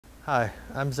Hi,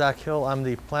 I'm Zac Hill. I'm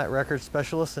the plant record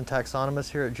specialist and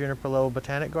taxonomist here at Juniper Level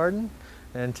Botanic Garden,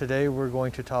 and today we're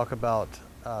going to talk about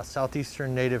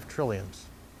southeastern native trilliums.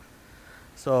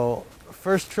 So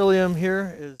first trillium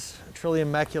here is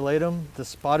Trillium maculatum, the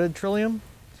spotted trillium.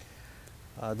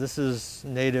 This is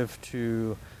native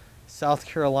to South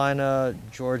Carolina,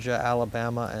 Georgia,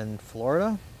 Alabama, and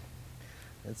Florida.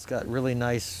 It's got really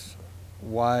nice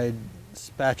wide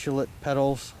spatulate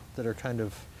petals that are kind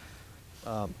of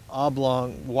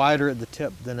oblong, wider at the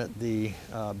tip than at the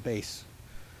base.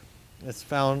 It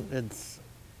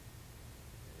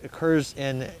occurs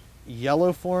in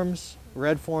yellow forms,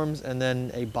 red forms, and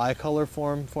then a bicolor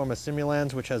form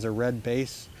simulans, which has a red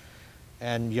base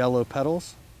and yellow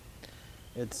petals.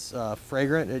 It's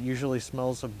fragrant. It usually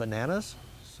smells of bananas,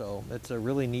 so it's a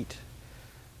really neat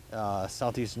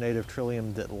southeast native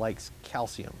trillium that likes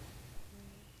calcium.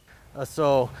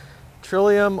 So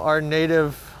trillium are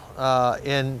native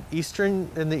in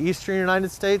the eastern United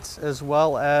States, as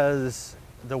well as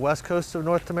the west coast of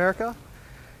North America,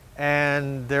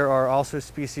 and there are also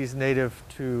species native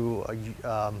to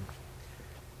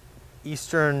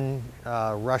eastern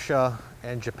Russia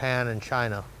and Japan and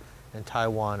China and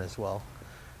Taiwan as well.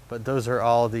 But those are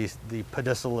all the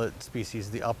pedicellate species,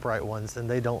 the upright ones, and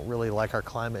they don't really like our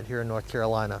climate here in North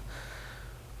Carolina.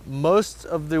 Most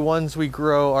of the ones we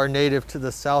grow are native to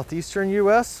the southeastern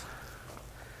U.S.,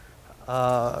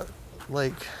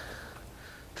 like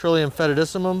Trillium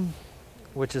fetidissimum,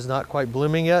 which is not quite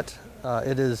blooming yet.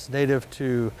 It is native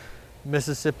to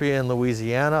Mississippi and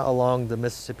Louisiana along the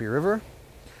Mississippi River.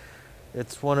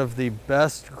 It's one of the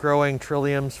best growing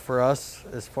trilliums for us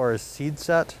as far as seed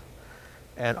set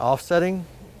and offsetting.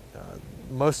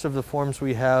 Most of the forms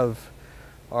we have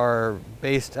are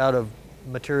based out of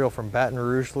material from Baton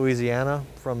Rouge, Louisiana,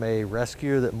 from a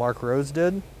rescue that Mark Rose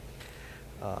did.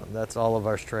 That's all of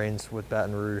our strains with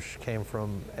Baton Rouge came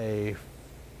from a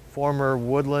former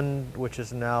woodland, which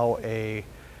is now a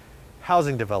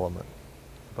housing development.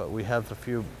 But we have a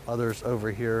few others over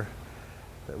here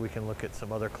that we can look at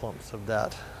some other clumps of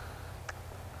that.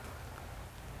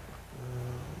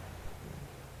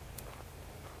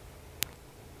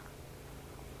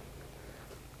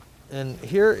 And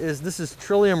this is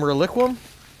Trillium reliquum.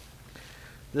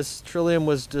 This trillium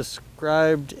was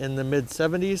described in the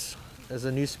mid-70s as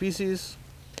a new species.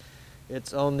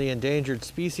 It's on the Endangered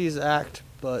Species Act,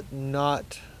 but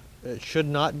it should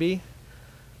not be.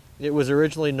 It was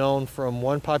originally known from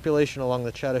one population along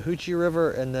the Chattahoochee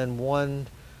River and then one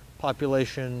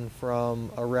population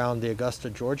from around the Augusta,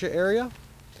 Georgia area.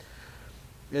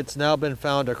 It's now been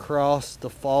found across the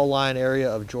fall line area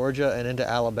of Georgia and into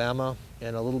Alabama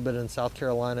and a little bit in South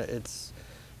Carolina. It's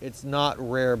not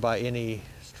rare by any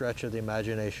stretch of the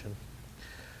imagination.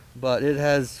 But it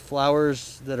has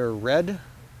flowers that are red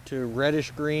to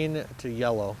reddish green to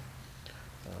yellow.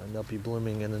 And they'll be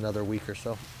blooming in another week or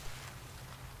so.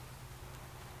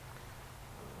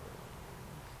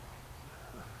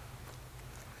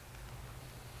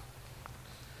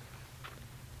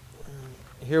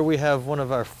 Here we have one of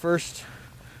our first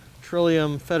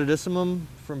Trillium fetidissimum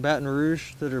from Baton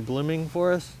Rouge that are blooming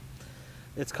for us.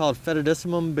 It's called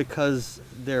fetidissimum because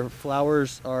their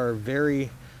flowers are very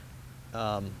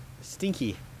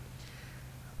stinky,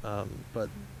 but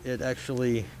it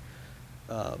actually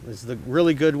is the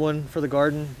really good one for the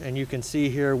garden. And you can see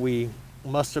here we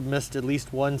must have missed at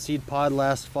least one seed pod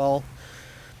last fall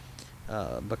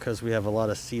because we have a lot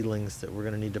of seedlings that we're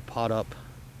going to need to pot up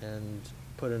and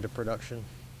put into production.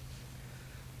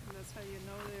 And that's how you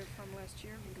know they're from last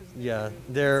year?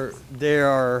 Because they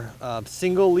are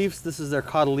single leaves. This is their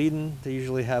cotyledon. They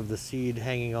usually have the seed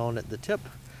hanging on at the tip,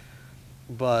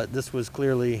 but this was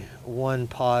clearly one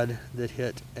pod that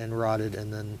hit and rotted,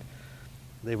 and then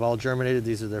they've all germinated.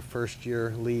 These are their first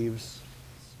year leaves.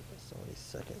 So many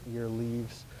second year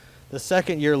leaves. The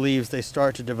second year leaves, they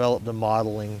start to develop the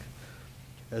mottling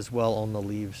as well on the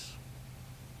leaves.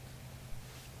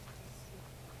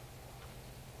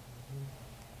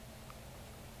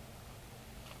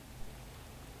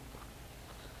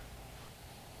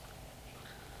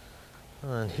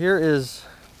 And here is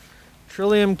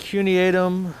Trillium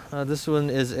cuneatum. This one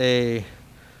is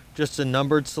just a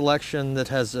numbered selection that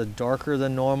has a darker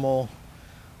than normal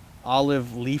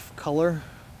olive leaf color.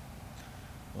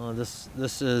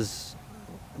 This is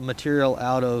material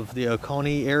out of the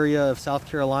Oconee area of South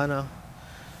Carolina.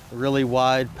 Really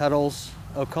wide petals.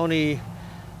 Oconee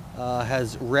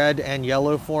has red and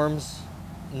yellow forms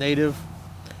native.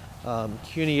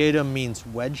 Cuneatum means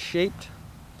wedge-shaped.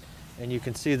 And you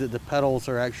can see that the petals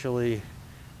are actually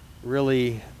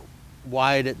really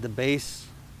wide at the base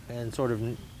and sort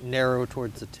of narrow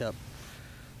towards the tip.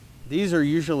 These are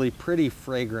usually pretty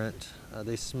fragrant.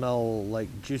 They smell like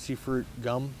juicy fruit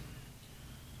gum.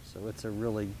 So it's a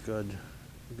really good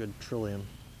Trillium.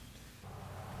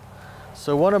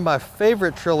 So one of my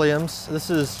favorite Trilliums, this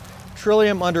is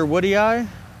Trillium underwoodii.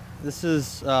 This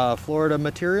is Florida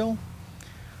material.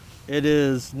 It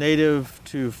is native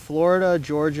to Florida,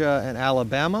 Georgia, and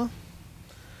Alabama.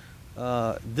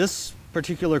 This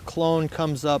particular clone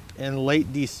comes up in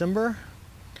late December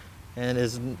and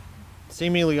is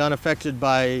seemingly unaffected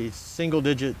by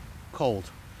single-digit cold.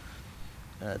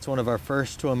 It's one of our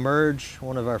first to emerge,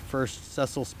 one of our first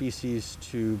sessile species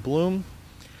to bloom.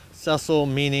 Sessile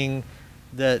meaning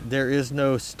that there is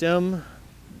no stem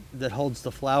that holds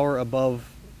the flower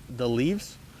above the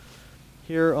leaves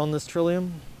here on this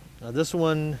Trillium. This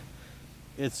one,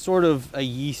 it's sort of a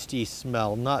yeasty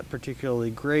smell, not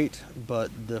particularly great, but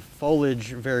the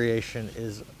foliage variation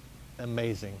is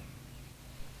amazing.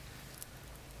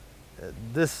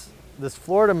 This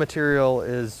Florida material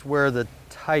is where the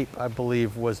type, I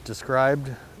believe, was described.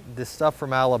 This stuff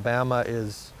from Alabama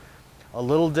is a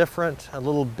little different, a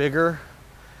little bigger,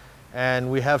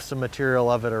 and we have some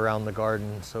material of it around the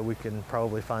garden, so we can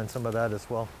probably find some of that as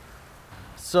well.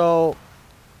 So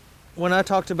when I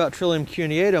talked about Trillium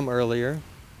cuneatum earlier,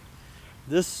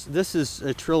 this is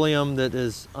a Trillium that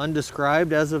is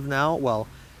undescribed as of now. Well,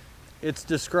 it's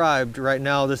described right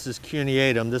now. This is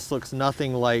cuneatum. This looks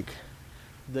nothing like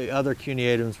the other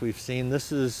cuneatums we've seen.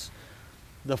 This is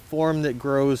the form that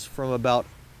grows from about,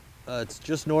 it's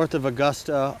just north of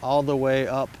Augusta, all the way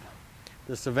up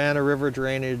the Savannah River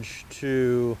drainage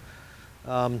to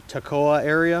Toccoa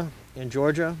area in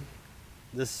Georgia.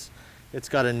 It's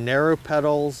got a narrow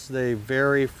petals. They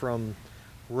vary from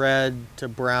red to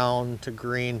brown to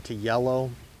green to yellow.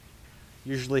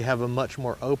 Usually have a much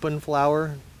more open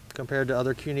flower compared to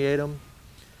other cuneatum.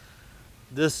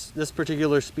 This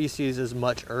particular species is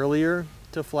much earlier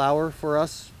to flower for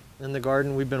us in the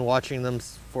garden. We've been watching them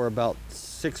for about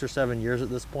 6 or 7 years at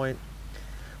this point.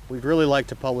 We'd really like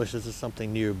to publish this as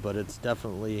something new, but it's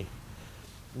definitely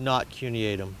not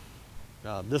cuneatum.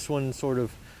 This one sort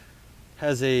of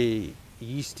has a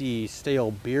yeasty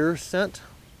stale beer scent,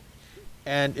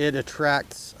 and it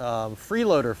attracts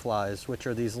freeloader flies, which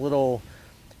are these little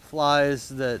flies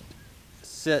that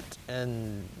sit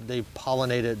and they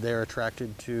pollinate it. They're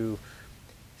attracted to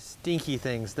stinky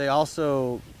things. They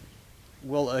also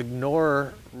will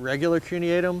ignore regular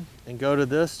cuneatum and go to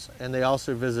this, and they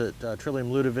also visit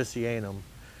Trillium ludovicianum,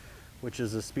 which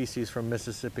is a species from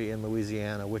Mississippi and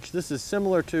Louisiana, which this is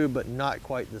similar to, but not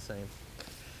quite the same.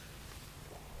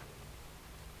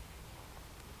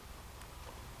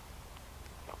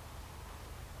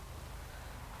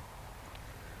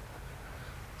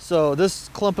 So this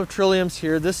clump of Trilliums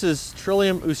here, this is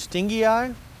Trillium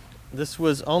oostingii. This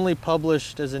was only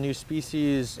published as a new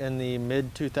species in the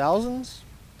mid-2000s.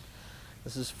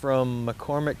 This is from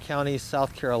McCormick County,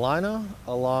 South Carolina,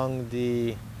 along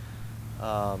the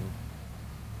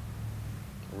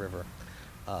river.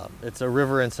 It's a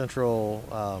river in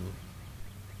central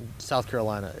South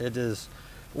Carolina. It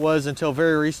was until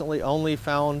very recently only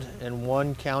found in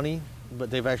one county, but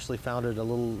they've actually found it a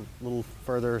little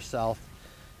further south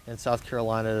in South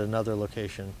Carolina at another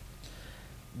location.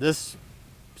 This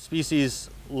species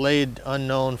laid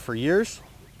unknown for years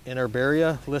in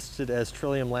herbaria, listed as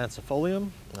Trillium lancifolium.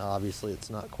 Now, obviously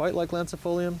it's not quite like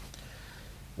lancifolium.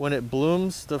 When it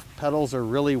blooms, the petals are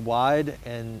really wide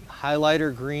and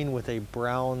highlighter green with a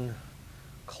brown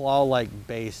claw-like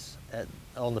base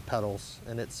on the petals,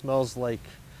 and it smells like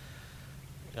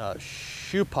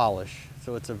shoe polish,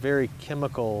 so it's a very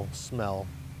chemical smell.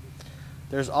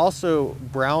 There's also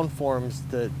brown forms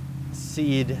that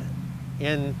seed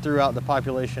in throughout the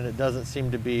population. It doesn't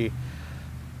seem to be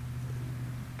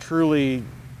truly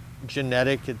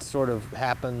genetic. It sort of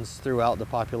happens throughout the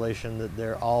population that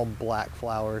they're all black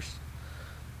flowers.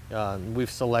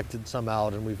 We've selected some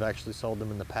out and we've actually sold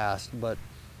them in the past, but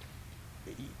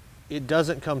it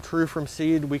doesn't come true from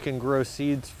seed. We can grow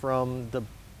seeds from the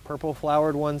purple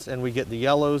flowered ones, and we get the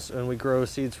yellows, and we grow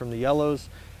seeds from the yellows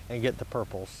and get the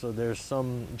purples. So there's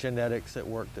some genetics at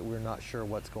work that we're not sure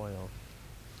what's going on.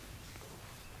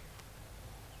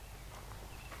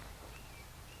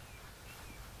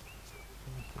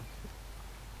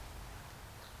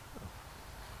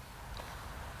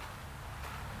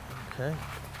 Okay,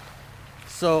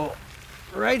 so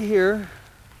right here,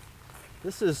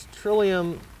 this is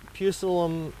Trillium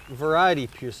pusillum, variety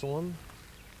pusillum.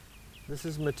 This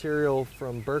is material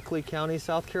from Berkeley County,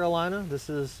 South Carolina. This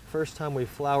is the first time we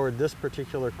flowered this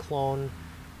particular clone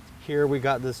here. We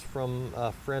got this from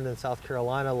a friend in South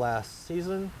Carolina last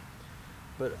season,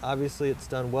 but obviously it's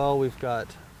done well. We've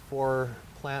got 4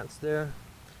 plants there.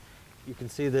 You can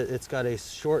see that it's got a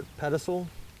short pedicel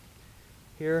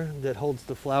here that holds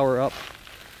the flower up.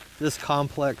 This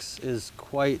complex is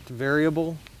quite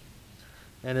variable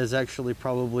and is actually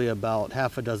probably about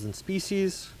half a dozen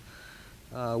species,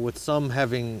 with some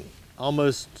having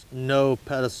almost no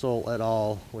pedicel at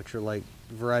all, which are like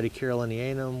variety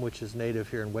carolinianum, which is native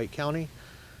here in Wake County,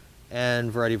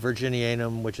 and variety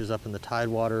virginianum, which is up in the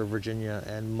Tidewater of Virginia,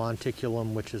 and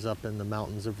monticulum, which is up in the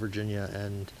mountains of Virginia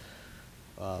and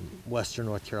western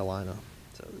North Carolina.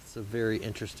 So it's a very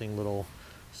interesting little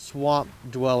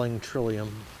swamp-dwelling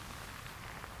trillium.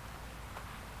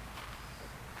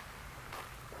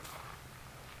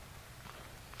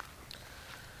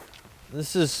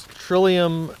 This is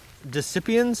Trillium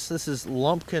decipiens. This is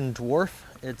lumpkin dwarf.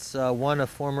 It's one a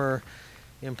former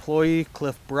employee,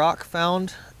 Cliff Brock,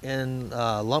 found in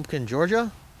Lumpkin,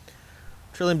 Georgia.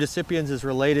 Trillium decipiens is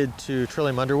related to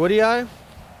Trillium underwoodii.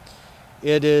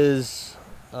 It is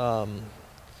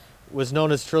was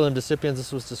known as Trillium decipiens.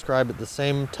 This was described at the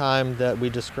same time that we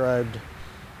described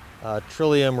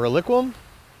Trillium reliquum.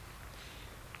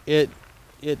 It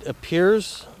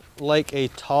appears like a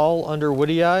tall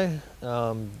underwoodii.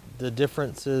 The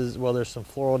difference is, well, there's some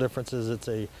floral differences. It's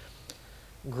a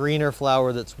greener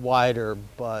flower that's wider,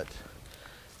 but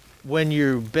when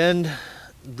you bend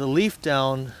the leaf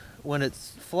down when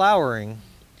it's flowering,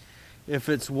 if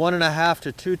it's 1.5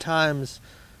 to 2 times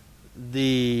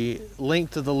the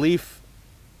length of the leaf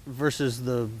versus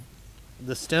the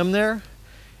stem there,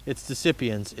 it's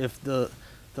decipiens. If the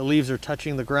leaves are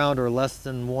touching the ground or less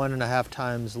than 1.5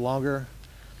 times longer,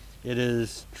 it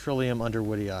is Trillium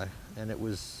underwoodii, and it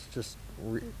was just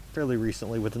fairly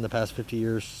recently, within the past 50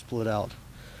 years, split out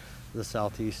to the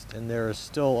southeast, and there is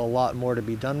still a lot more to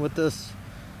be done with this.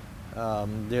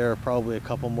 There are probably a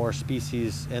couple more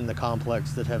species in the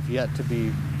complex that have yet to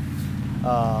be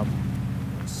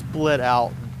split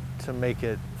out to make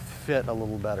it fit a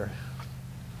little better.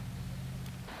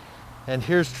 And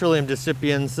here's Trillium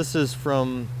decipiens. This is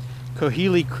from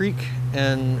Cohelee Creek,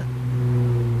 and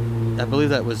I believe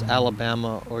that was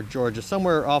Alabama or Georgia,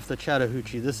 somewhere off the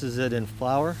Chattahoochee. This is it in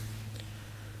flower.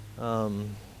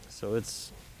 So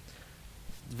it's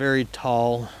very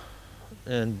tall,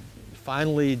 and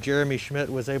finally Jeremy Schmidt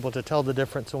was able to tell the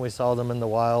difference when we saw them in the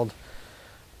wild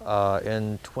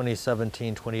in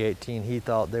 2017, 2018. He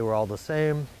thought they were all the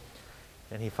same,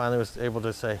 and he finally was able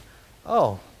to say,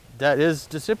 oh, that is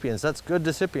decipiens. That's good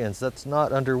decipiens. That's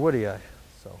not underwoodii.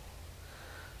 So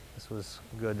this was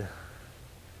good.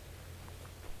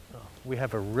 Oh, we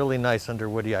have a really nice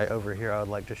underwoodii over here I would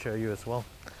like to show you as well.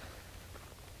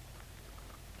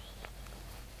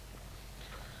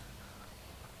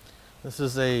 This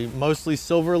is a mostly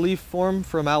silver leaf form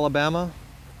from Alabama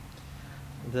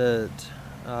that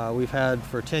we've had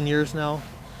for 10 years now,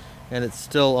 and it's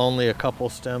still only a couple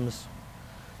stems.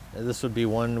 This would be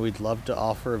one we'd love to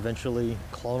offer eventually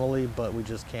clonally, but we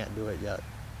just can't do it yet.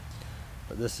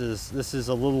 But this is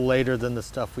a little later than the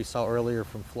stuff we saw earlier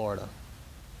from Florida.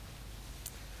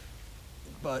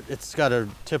 But it's got a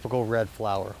typical red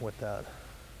flower with that.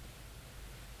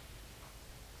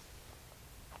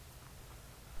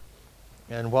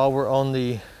 And while we're on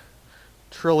the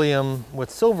Trillium with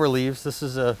silver leaves, this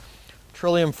is a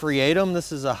Trillium freatum.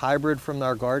 This is a hybrid from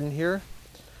our garden here.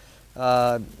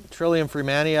 Trillium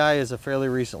freemanii is a fairly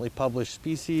recently published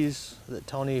species that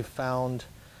Tony found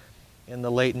in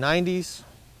the late 90s.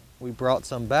 We brought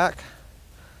some back,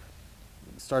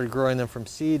 started growing them from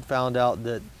seed, found out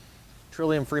that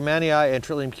Trillium freemanii and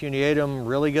Trillium cuneatum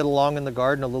really get along in the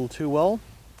garden a little too well,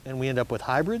 and we end up with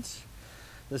hybrids.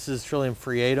 This is Trillium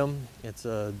freatum. It's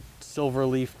a silver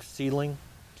leaf seedling,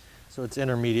 so it's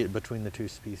intermediate between the two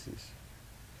species.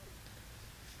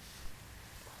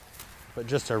 But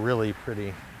just a really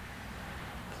pretty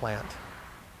plant.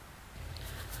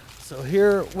 So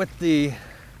here with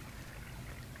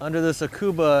under this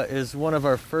Akuba is one of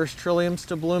our first Trilliums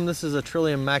to bloom. This is a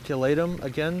Trillium maculatum,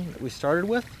 again, that we started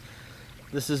with.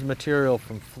 This is material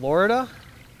from Florida.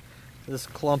 This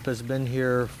clump has been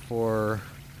here for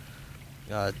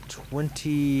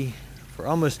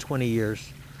almost 20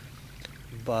 years,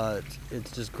 but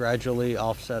it's just gradually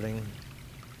offsetting.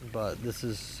 But this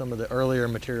is some of the earlier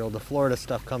material. The Florida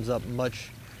stuff comes up much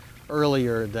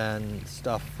earlier than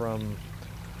stuff from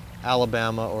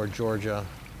Alabama or Georgia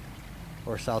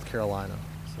or South Carolina.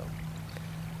 So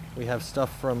we have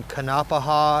stuff from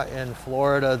Kanapaha in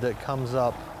Florida that comes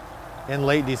up in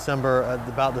late December at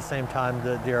about the same time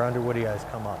that their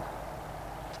underwoodii come up.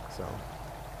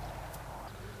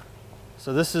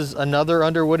 So this is another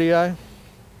underwoodii.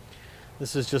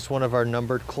 This is just one of our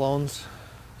numbered clones.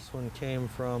 This one came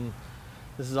from,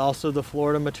 this is also the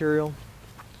Florida material.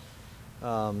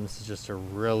 This is just a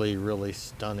really, really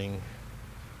stunning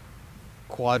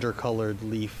quadricolored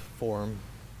leaf form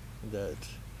that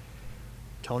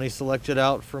Tony selected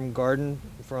out from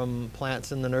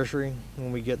plants in the nursery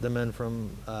when we get them in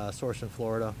from source in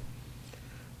Florida.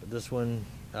 But this one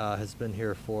has been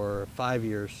here for 5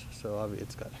 years, so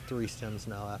it's got 3 stems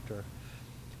now after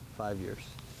 5 years.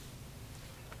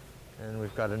 And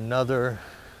we've got another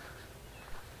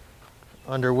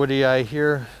underwoodii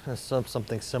here. There's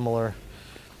something similar.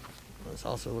 This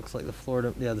also looks like the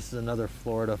Florida. Yeah, this is another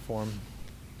Florida form.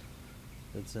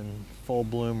 It's in full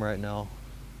bloom right now.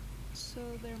 So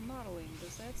their modeling,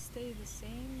 does that stay the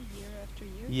same year after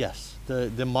year? Yes,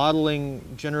 the modeling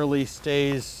generally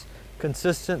stays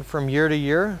consistent from year to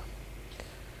year.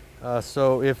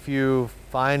 So if you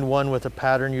find one with a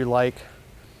pattern you like,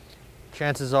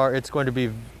 chances are it's going to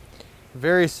be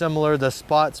very similar. The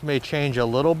spots may change a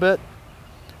little bit,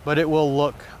 but it will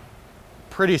look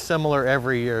pretty similar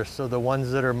every year. So the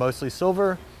ones that are mostly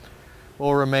silver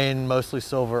will remain mostly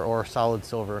silver or solid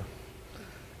silver.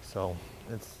 So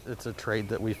it's a trait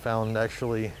that we found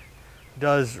actually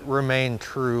does remain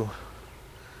true.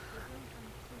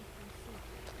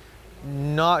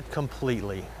 Not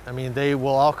completely. I mean, they will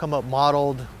all come up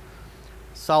mottled.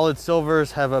 Solid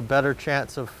silvers have a better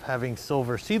chance of having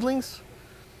silver seedlings,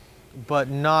 but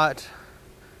not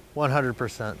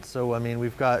 100%. So I mean,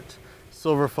 we've got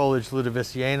silver foliage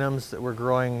ludovicianums that we're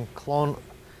growing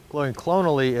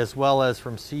clonally as well as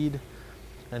from seed,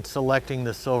 and selecting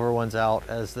the silver ones out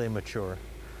as they mature.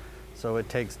 So it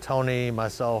takes Tony,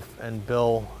 myself, and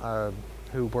Bill,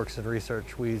 who works in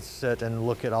research. We sit and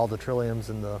look at all the trilliums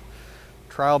in the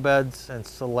trial beds and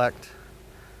select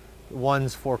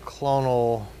ones for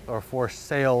clonal or for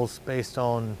sales based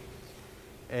on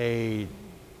a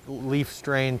leaf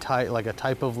strain type, like a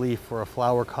type of leaf or a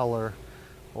flower color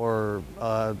or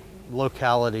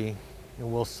locality,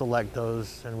 and we'll select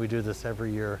those, and we do this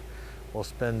every year. We'll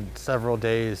spend several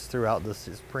days throughout the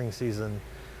spring season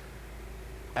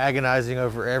agonizing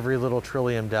over every little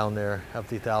trillium down there of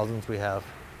the thousands we have.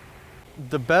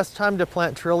 The best time to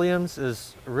plant trilliums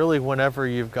is really whenever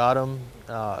you've got them.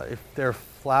 If they're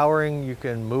flowering, you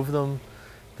can move them.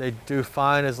 They do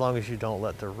fine as long as you don't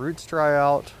let the roots dry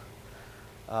out.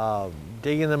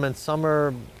 Digging them in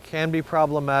summer can be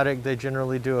problematic. They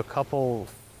generally do a couple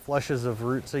flushes of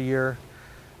roots a year.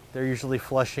 They're usually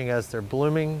flushing as they're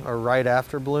blooming or right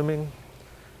after blooming.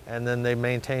 And then they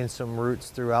maintain some roots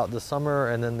throughout the summer,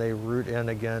 and then they root in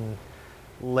again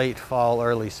late fall,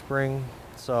 early spring.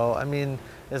 So, I mean,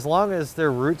 as long as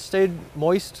their roots stayed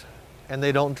moist and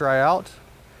they don't dry out,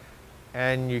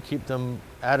 and you keep them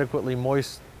adequately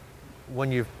moist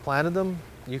when you've planted them,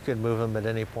 you can move them at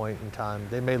any point in time.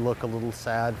 They may look a little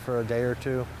sad for a day or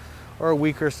two or a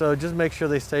week or so. Just make sure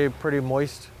they stay pretty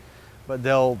moist, but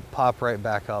they'll pop right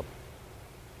back up.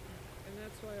 And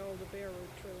that's why all the bare root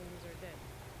trilliums are dead.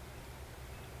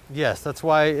 Yes, that's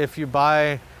why if you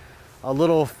buy a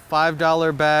little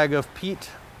 $5 bag of peat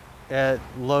at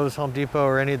Lowe's, Home Depot,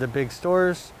 or any of the big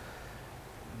stores,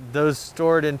 those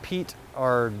stored in peat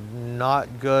are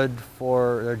not good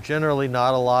they're generally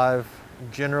not alive.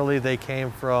 Generally they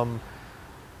came from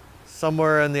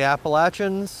somewhere in the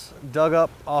Appalachians, dug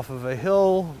up off of a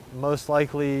hill, most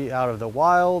likely out of the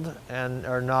wild, and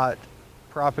are not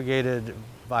propagated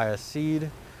via seed,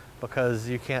 because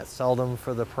you can't sell them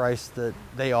for the price that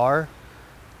they are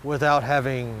without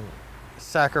having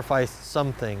sacrificed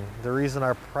something. The reason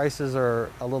our prices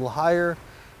are a little higher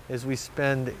is we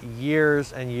spend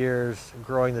years and years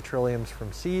growing the trilliums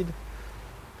from seed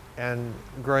and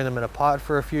growing them in a pot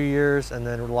for a few years, and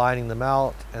then lining them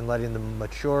out and letting them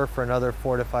mature for another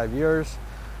 4 to 5 years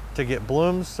to get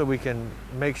blooms, so we can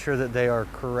make sure that they are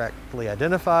correctly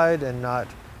identified and not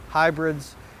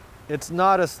hybrids. It's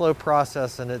not a slow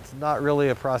process, and it's not really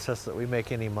a process that we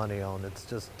make any money on. It's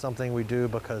just something we do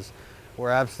because we're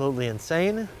absolutely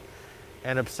insane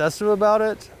and obsessive about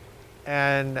it,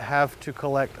 and have to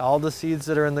collect all the seeds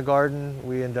that are in the garden.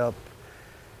 We end up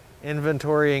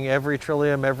inventorying every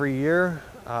trillium every year,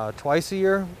 twice a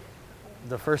year.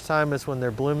 The first time is when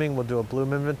they're blooming. We'll do a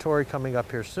bloom inventory coming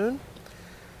up here soon.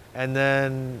 And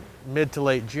then mid to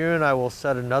late June, I will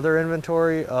set another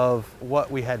inventory of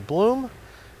what we had bloom.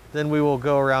 Then we will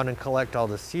go around and collect all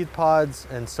the seed pods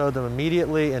and sow them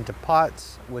immediately into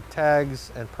pots with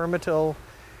tags and permatill,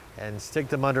 and stick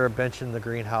them under a bench in the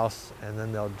greenhouse, and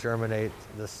then they'll germinate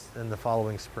this in the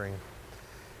following spring.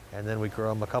 And then we grow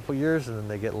them a couple years, and then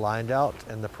they get lined out,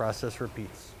 and the process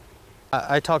repeats.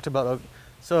 I talked about,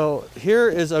 so here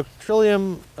is a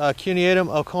Trillium cuneatum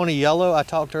Oconee yellow. I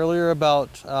talked earlier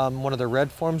about one of the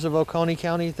red forms of Oconee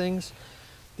County things.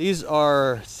 These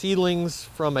are seedlings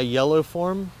from a yellow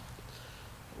form.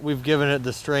 We've given it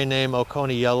the strain name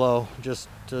Oconee Yellow just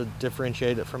to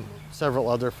differentiate it from several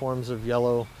other forms of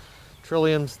yellow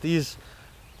trilliums. These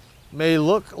may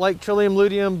look like Trillium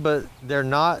luteum, but they're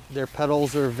not. Their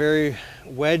petals are very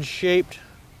wedge-shaped,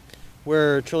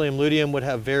 where Trillium luteum would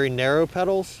have very narrow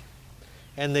petals.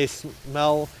 And they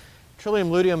smell, Trillium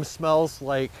luteum smells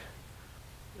like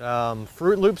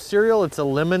Fruit Loops cereal. It's a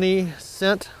lemony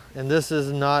scent, and this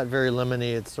is not very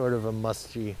lemony. It's sort of a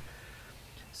musty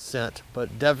scent,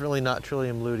 but definitely not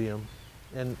Trillium luteum.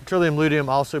 And Trillium luteum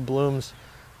also blooms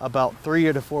about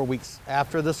 3 to 4 weeks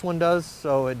after this one does,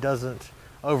 so it doesn't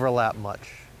overlap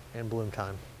much in bloom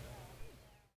time.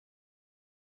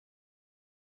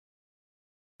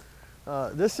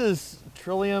 This is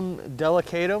Trillium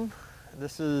delicatum.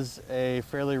 This is a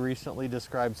fairly recently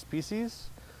described species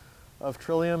of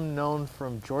Trillium known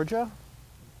from Georgia.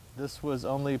 This was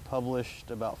only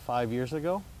published about 5 years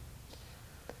ago.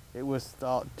 It was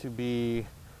thought to be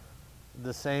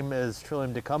the same as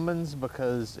Trillium decumbens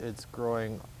because it's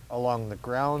growing along the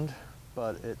ground,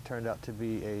 but it turned out to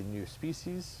be a new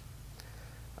species.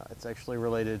 It's actually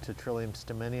related to Trillium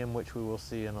staminium, which we will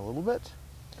see in a little bit,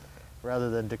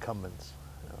 rather than decumbens.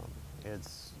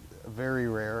 It's very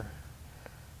rare,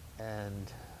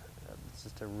 and it's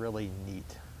just a really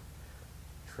neat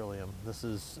Trillium. This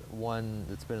is one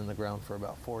that's been in the ground for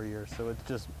about 4 years, so it's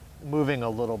just moving a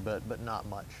little bit, but not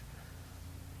much.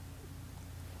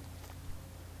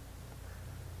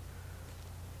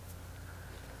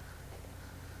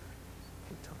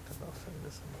 We talked about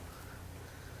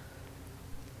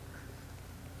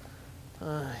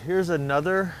fungus. Here's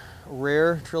another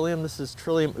rare Trillium. This is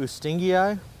Trillium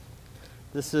oostingii.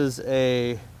 This is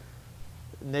a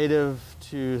native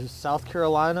to South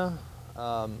Carolina,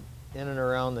 in and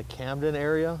around the Camden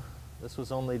area. This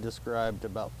was only described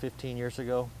about 15 years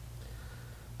ago.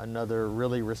 Another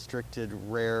really restricted,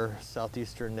 rare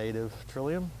southeastern native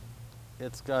Trillium.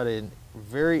 It's got a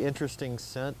very interesting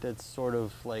scent. It's sort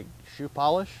of like shoe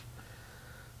polish.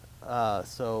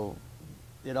 So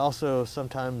it also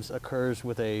sometimes occurs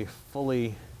with a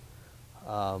fully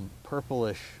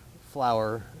purplish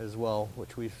flower as well,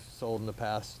 which we've sold in the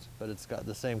past, but it's got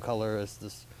the same color as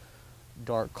this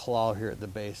dark claw here at the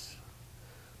base.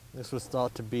 This was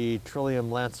thought to be Trillium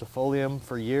lancifolium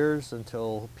for years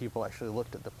until people actually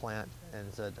looked at the plant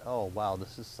and said, oh wow,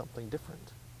 this is something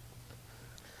different.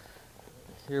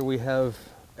 Here we have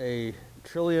a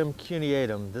Trillium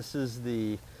cuneatum. This is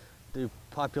the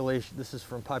population, this is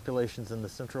from populations in the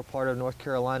central part of North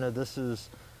Carolina. This is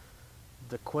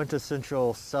the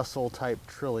quintessential sessile type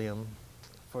Trillium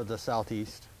for the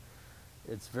southeast.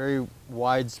 It's very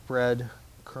widespread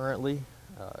currently.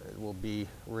 It will be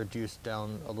reduced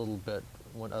down a little bit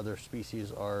when other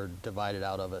species are divided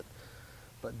out of it.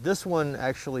 But this one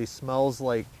actually smells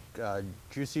like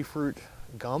juicy fruit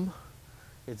gum.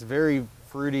 It's very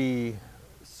fruity,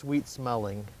 sweet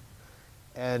smelling.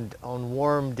 And on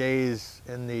warm days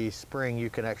in the spring,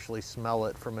 you can actually smell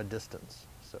it from a distance.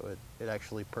 So it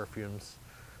actually perfumes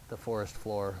the forest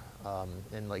floor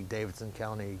in like Davidson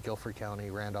County, Guilford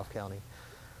County, Randolph County,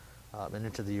 and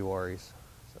into the Uaris.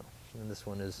 So, and this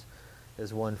one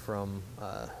is one from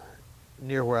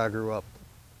near where I grew up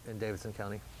in Davidson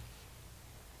County.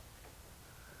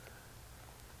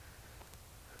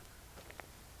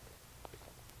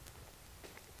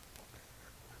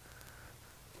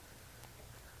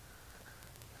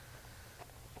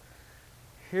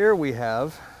 Here we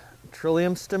have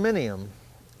Trillium staminium.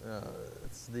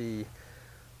 It's the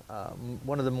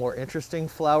one of the more interesting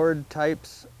flowered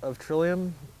types of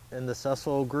Trillium in the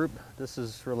sessile group. This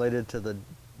is related to the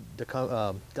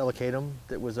delicatum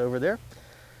that was over there.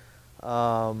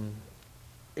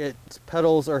 Its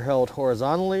petals are held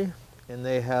horizontally, and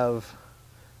they have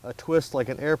a twist like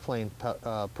an airplane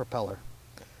propeller.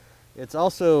 It's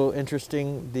also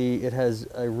interesting, it has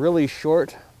a really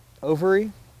short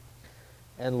ovary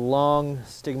and long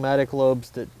stigmatic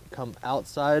lobes that come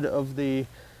outside of the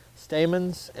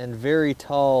stamens, and very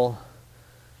tall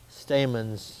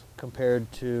stamens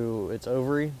compared to its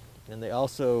ovary. And they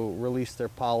also release their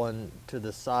pollen to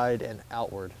the side and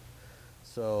outward.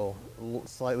 So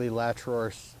slightly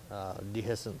lateral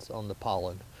dehiscence on the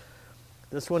pollen.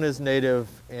 This one is native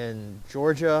in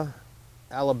Georgia,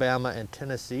 Alabama, and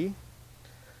Tennessee.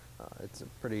 It's a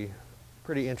pretty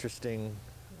interesting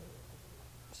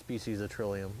species of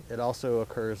Trillium. It also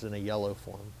occurs in a yellow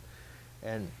form.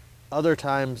 And other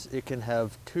times it can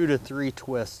have 2 to 3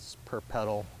 twists per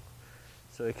petal.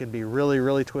 So it can be really,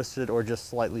 really twisted or just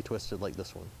slightly twisted like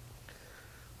this one.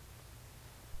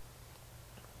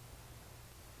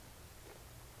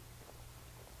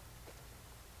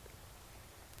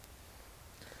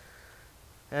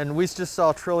 And we just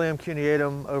saw Trillium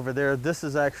cuneatum over there. This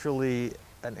is actually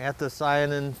an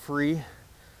anthocyanin-free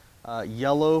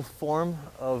yellow form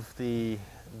of the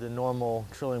normal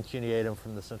Trillium cuneatum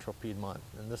from the central Piedmont.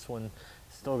 And this one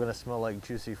is still going to smell like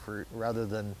juicy fruit rather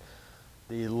than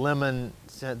the lemon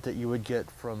scent that you would get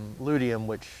from luteum,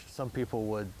 which some people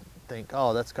would think,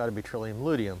 oh, that's got to be Trillium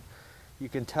luteum. You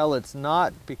can tell it's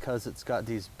not because it's got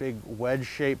these big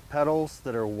wedge-shaped petals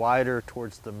that are wider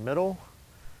towards the middle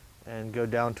and go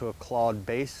down to a clawed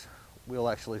base. We'll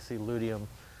actually see luteum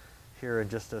here in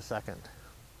just a second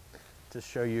to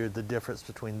show you the difference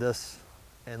between this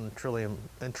and Trillium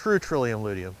and true Trillium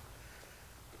luteum.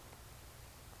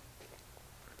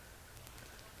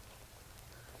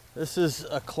 This is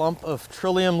a clump of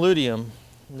Trillium luteum.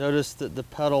 Notice that the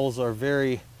petals are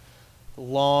very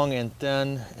long and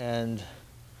thin and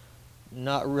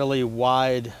not really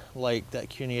wide like that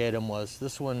cuneatum was.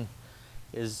 This one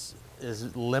is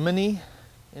lemony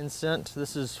in scent.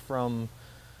 This is from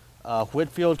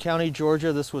Whitfield County,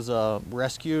 Georgia. This was a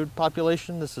rescued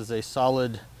population. This is a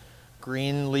solid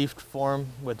green leafed form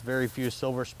with very few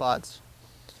silver spots.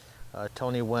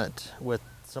 Tony went with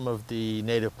some of the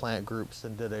native plant groups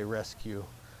and did a rescue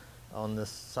on this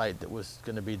site that was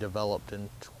going to be developed in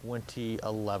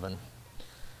 2011.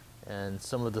 And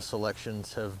some of the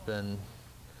selections have been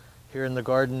here in the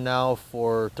garden now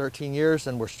for 13 years,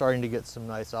 and we're starting to get some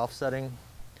nice offsetting.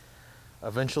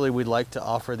 Eventually we'd like to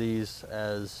offer these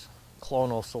as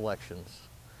clonal selections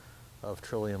of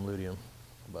Trillium luteum,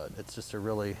 but it's just a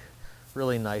really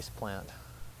nice plant.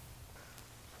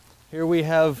 Here we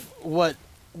have what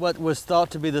was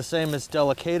thought to be the same as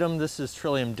delicatum. This is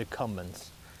Trillium decumbens.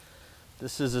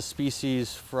 This is a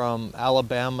species from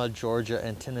Alabama, Georgia,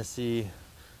 and Tennessee,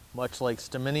 much like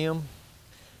steminium,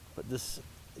 but this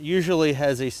usually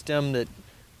has a stem that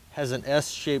has an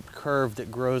S-shaped curve that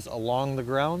grows along the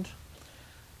ground.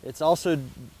 It's also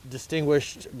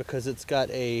distinguished because it's got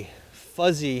a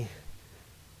fuzzy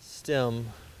stem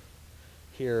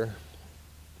here.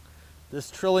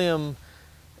 This Trillium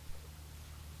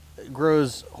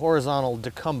grows horizontal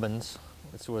decumbens.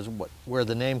 This was where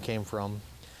the name came from.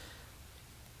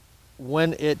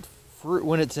 When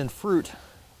it's in fruit,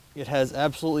 it has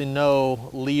absolutely no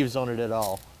leaves on it at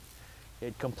all.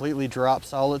 It completely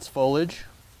drops all its foliage,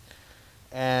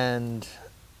 and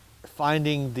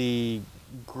finding the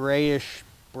grayish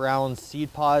brown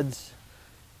seed pods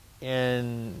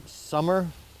in summer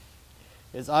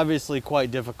is obviously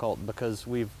quite difficult because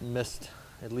we've missed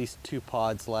at least 2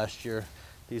 pods last year.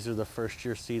 These are the first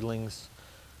year seedlings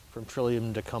from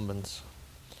Trillium decumbens.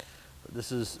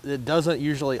 But it doesn't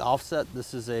usually offset.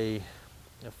 This is a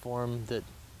form that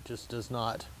just does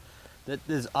not, that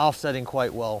is offsetting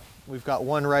quite well. We've got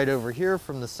one right over here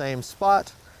from the same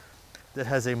spot that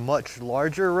has a much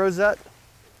larger rosette.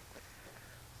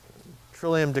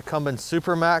 Trillium decumbens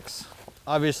supermax.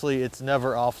 Obviously it's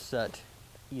never offset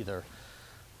either,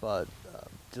 but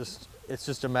it's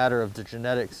just a matter of the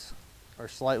genetics are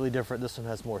slightly different. This one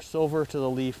has more silver to the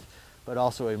leaf, but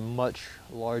also a much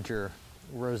larger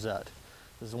rosette.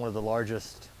 This is one of the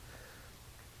largest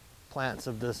plants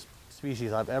of this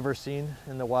species I've ever seen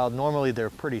in the wild. Normally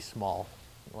they're pretty small,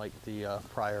 like the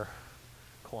prior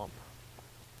clump.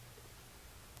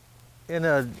 In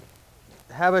a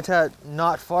habitat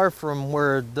not far from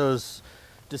where those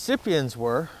decipiens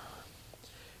were,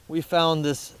 we found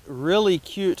this really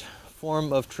cute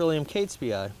form of Trillium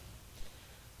catesbii.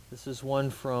 This is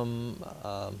one from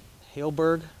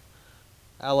Haleburg,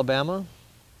 Alabama.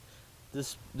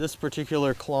 This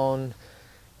particular clone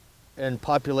and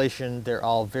population, they're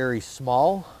all very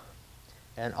small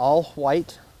and all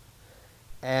white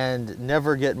and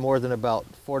never get more than about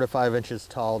 4 to 5 inches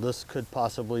tall. This could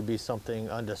possibly be something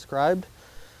undescribed.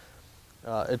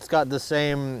 It's got the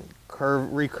same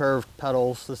recurved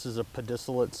petals. This is a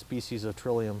pedicellate species of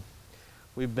Trillium.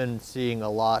 We've been seeing a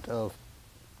lot of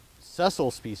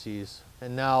sessile species,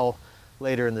 and now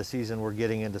later in the season we're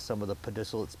getting into some of the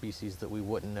pedicellate species that we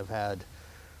wouldn't have had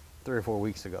 3 or 4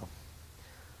 weeks ago.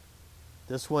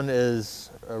 This one is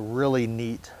a really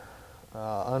neat,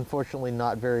 unfortunately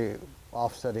not very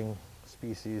offsetting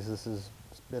species. This has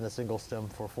been a single stem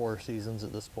for 4 seasons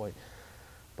at this point,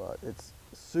 but it's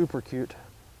super cute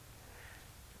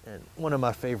and one of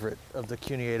my favorite of the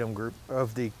cuneatum group,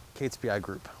 of the catesbii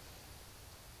group.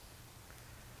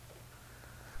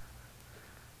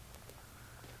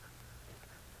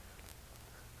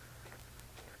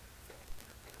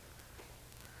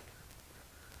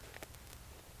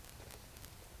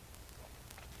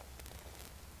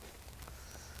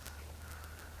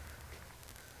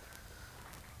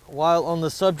 While on the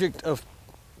subject of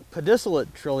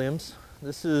pedicellate trilliums,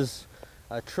 this is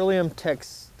Trillium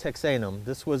texanum.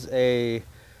 This was a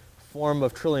form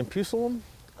of Trillium pusillum.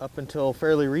 Up until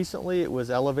fairly recently, it was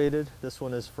elevated. This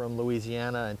one is from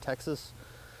Louisiana and Texas,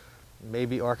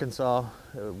 maybe Arkansas,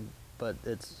 but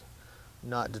it's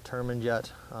not determined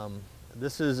yet.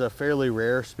 This is a fairly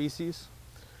rare species.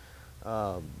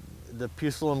 The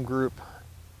pusillum group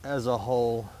as a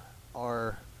whole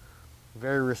are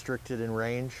very restricted in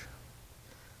range.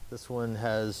 This one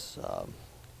has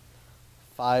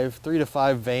 3 to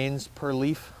 5 veins per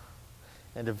leaf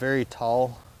and a very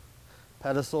tall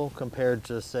pedicel compared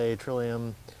to, say,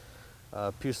 Trillium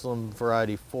pusillum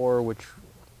variety 4, which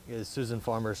is Susan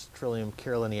Farmer's Trillium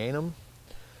carolinianum,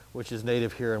 which is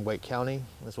native here in Wake County,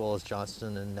 as well as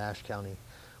Johnston and Nash County,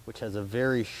 which has a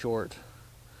very short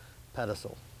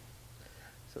pedicel.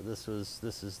 So this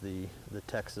is the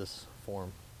Texas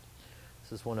form.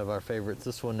 This is one of our favorites.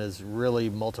 This one is really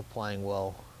multiplying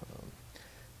well.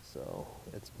 So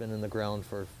it's been in the ground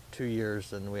for 2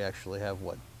 years, and we actually have,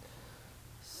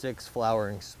 6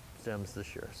 flowering stems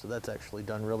this year. So that's actually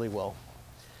done really well.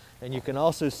 And you can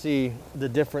also see the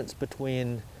difference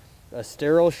between a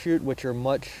sterile shoot, which are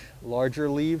much larger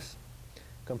leaves,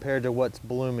 compared to what's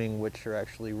blooming, which are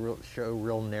actually show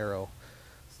real narrow.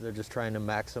 So they're just trying to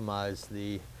maximize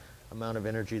the amount of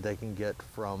energy they can get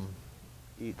from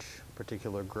each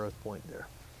particular growth point there.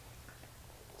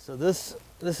 So this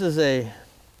is a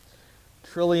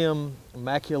Trillium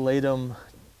maculatum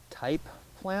type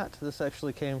plant. This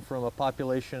actually came from a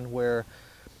population where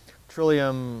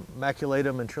Trillium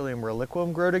maculatum and Trillium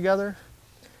reliquum grow together.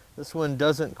 This one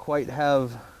doesn't quite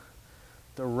have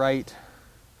the right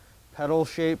petal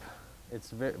shape.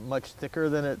 It's much thicker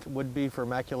than it would be for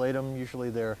maculatum.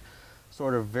 Usually they're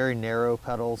sort of very narrow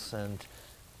petals, and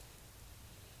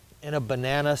in a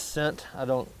banana scent. I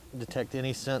don't detect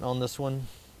any scent on this one,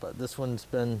 but this one's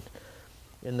been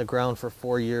in the ground for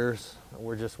 4 years.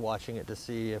 We're just watching it to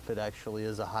see if it actually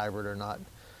is a hybrid or not.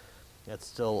 It's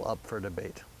still up for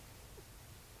debate.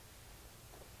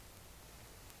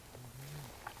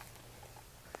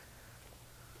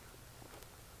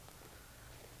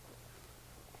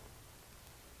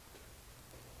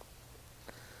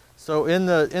 So in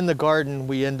the garden,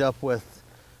 we end up with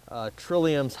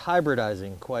Trilliums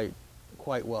hybridizing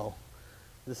quite well.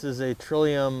 This is a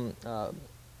Trillium,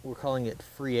 we're calling it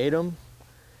freatum.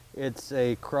 It's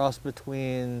a cross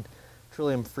between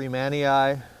Trillium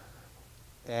freemanii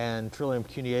and Trillium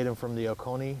cuneatum from the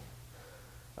Oconee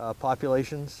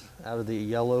populations, out of the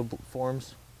yellow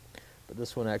forms. But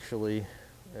this one actually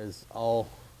is an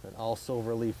all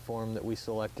silver leaf form that we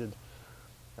selected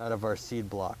out of our seed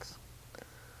blocks.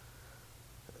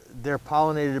 They're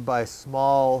pollinated by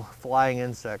small flying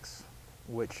insects,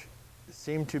 which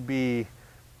seem to be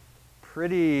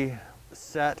pretty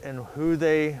set in who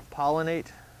they pollinate.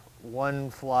 One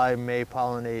fly may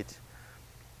pollinate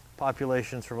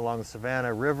populations from along the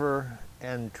Savannah River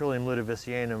and Trillium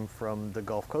ludovicianum from the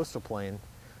Gulf Coastal Plain,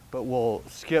 but will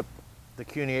skip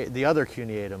the other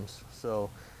cuneatums. So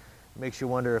it makes you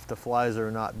wonder if the flies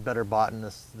are not better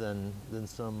botanists than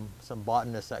some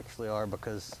botanists actually are,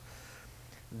 because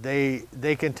they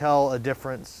can tell a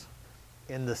difference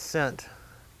in the scent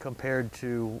compared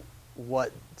to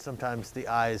what sometimes the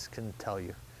eyes can tell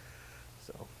you.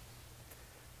 So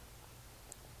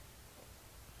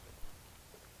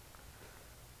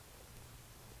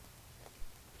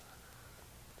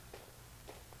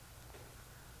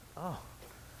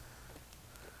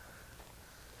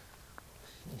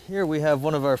here we have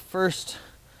one of our first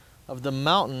of the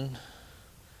mountain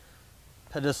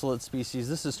pedicellate species.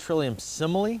 This is Trillium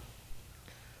simile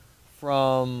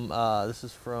from this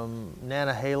is from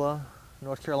Nantahala,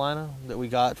 North Carolina, that we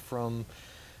got from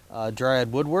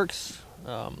Dryad Woodworks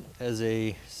as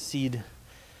seed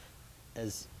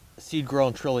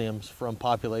grown Trilliums from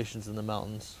populations in the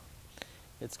mountains.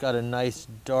 It's got a nice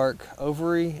dark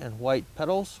ovary and white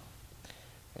petals,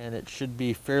 and it should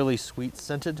be fairly sweet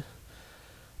scented.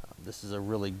 This is a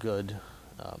really good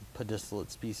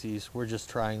pedicellate species. We're just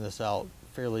trying this out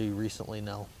fairly recently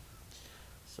now,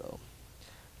 so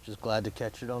just glad to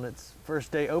catch it on its first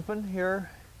day open here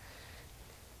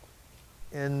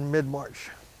in mid-March.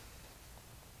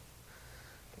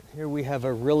 Here we have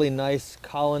a really nice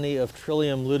colony of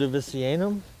Trillium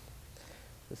ludovicianum.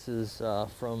 This is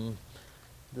from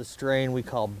the strain we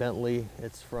call Bentley.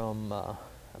 It's from I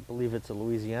believe it's a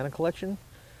Louisiana collection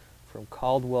from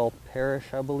Caldwell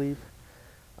Parish, I believe.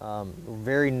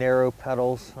 Very narrow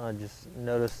petals. I just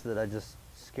noticed that I just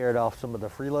scared off some of the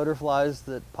freeloader flies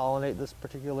that pollinate this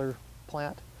particular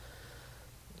plant.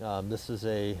 This is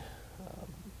a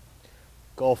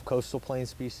Gulf Coastal Plain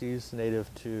species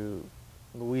native to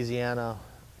Louisiana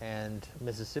and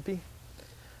Mississippi.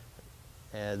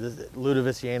 And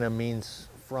ludovicianum means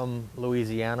from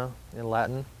Louisiana in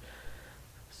Latin.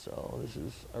 So this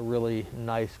is a really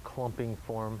nice clumping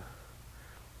form.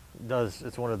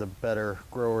 It's one of the better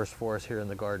growers for us here in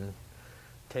the garden.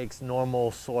 Takes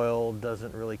normal soil,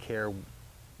 doesn't really care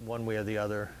one way or the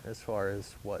other as far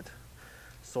as what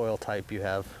soil type you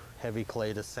have. Heavy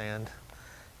clay to sand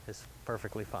is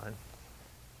perfectly fine.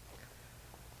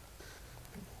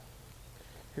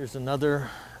 Here's another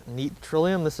neat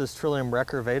Trillium. This is Trillium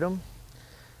recurvatum.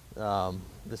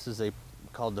 This is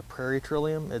called the prairie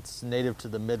Trillium. It's native to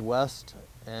the Midwest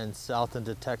and south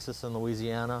into Texas and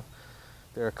Louisiana.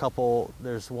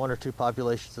 There's one or two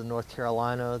populations in North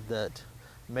Carolina that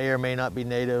may or may not be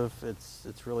native.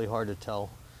 It's really hard to tell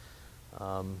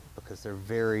because they're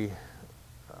very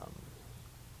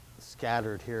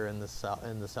scattered here in the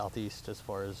southeast as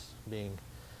far as being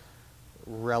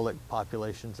relic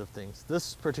populations of things.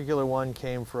 This particular one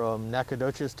came from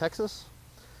Nacogdoches, Texas.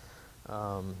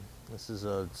 This is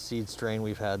a seed strain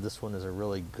we've had. This one is a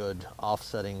really good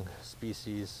offsetting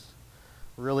species.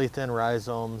 Really thin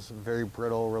rhizomes, very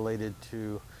brittle, related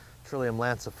to Trillium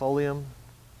lancifolium.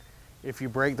 If you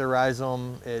break the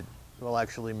rhizome, it will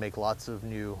actually make lots of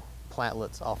new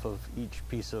plantlets off of each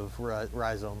piece of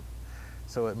rhizome.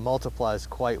 So it multiplies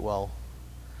quite well,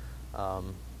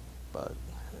 but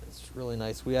it's really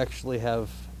nice. We actually have,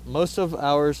 most of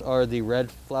ours are the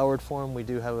red flowered form. We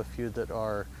do have a few that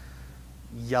are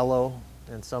yellow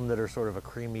and some that are sort of a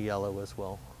creamy yellow as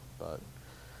well. But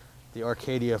the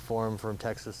Arcadia form from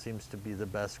Texas seems to be the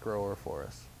best grower for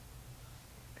us.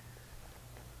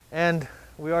 And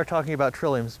we are talking about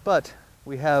Trilliums, but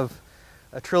we have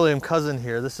a Trillium cousin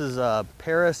here. This is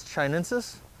Paris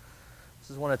chinensis. This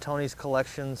is one of Tony's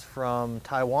collections from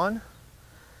Taiwan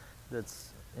that's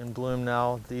in bloom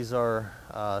now. These are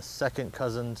second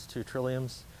cousins to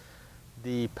Trilliums.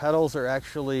 The petals are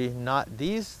actually not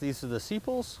these are the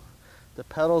sepals. The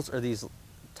petals are these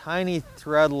tiny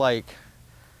thread-like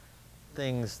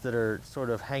things that are sort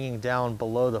of hanging down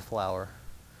below the flower.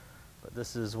 But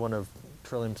this is one of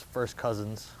Trillium's first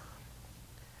cousins.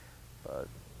 But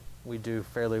we do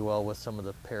fairly well with some of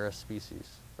the Paris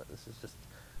species. But this is just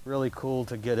really cool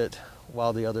to get it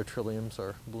while the other Trilliums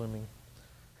are blooming.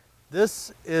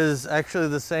 This is actually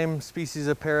the same species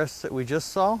of Paris that we just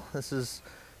saw. This is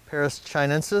Paris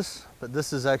chinensis, but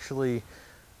this is actually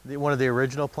one of the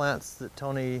original plants that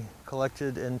Tony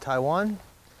collected in Taiwan.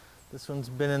 This one's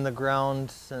been in the ground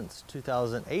since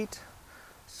 2008.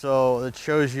 So it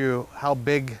shows you how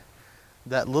big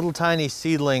that little tiny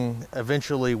seedling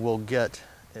eventually will get.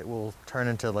 It will turn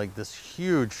into like this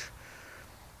huge,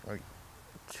 like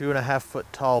 2.5 foot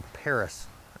tall Paris.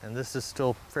 And this is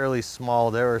still fairly small.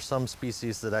 There are some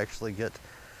species that actually get,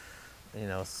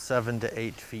 7 to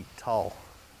 8 feet tall.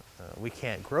 We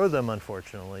can't grow them,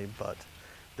 unfortunately, but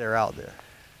they're out there.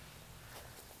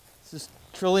 This is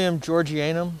Trillium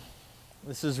georgianum.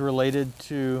 This is related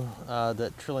to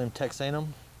that Trillium texanum.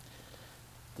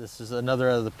 This is another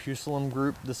of the Pusillum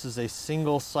group. This is a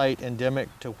single site endemic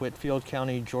to Whitfield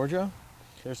County, Georgia.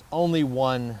 There's only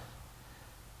one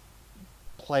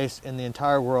place in the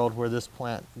entire world where this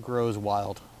plant grows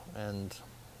wild, and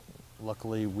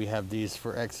luckily we have these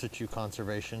for ex situ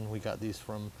conservation. We got these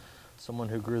from someone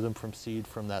who grew them from seed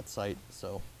from that site,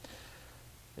 so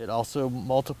it also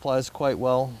multiplies quite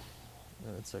well.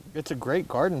 It's a great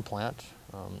garden plant,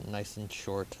 nice and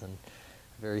short and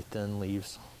very thin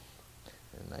leaves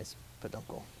and nice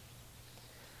peduncle.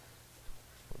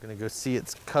 We're going to go see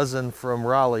its cousin from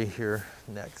Raleigh here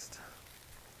next.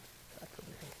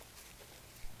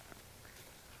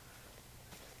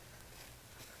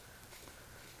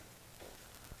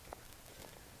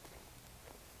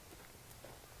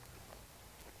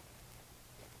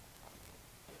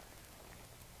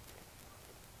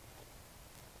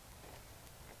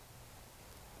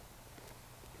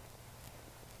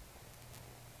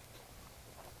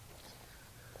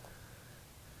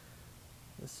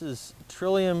 This is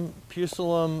Trillium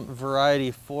Pusillum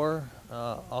variety 4,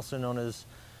 also known as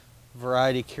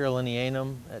variety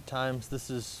Carolinianum at times. This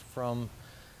is from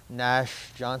Nash,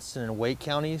 Johnston, and Wake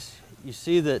counties. You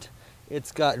see that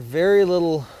it's got very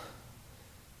little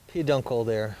peduncle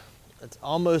there. It's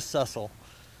almost sessile,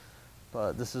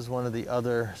 but this is one of the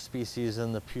other species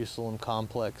in the Pusillum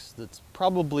complex that's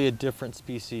probably a different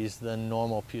species than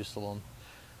normal Pusillum,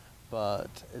 but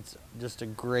it's just a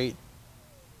great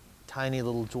tiny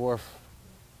little dwarf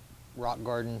rock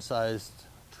garden sized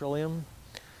Trillium.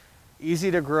 Easy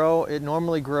to grow. It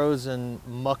normally grows in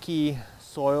mucky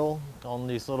soil on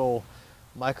these little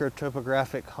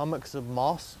microtopographic hummocks of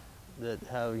moss that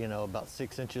have, about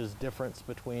 6 inches difference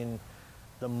between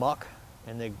the muck,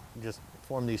 and they just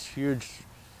form these huge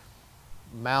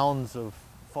mounds of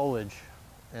foliage,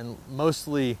 and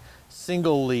mostly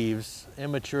single leaves,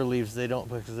 immature leaves.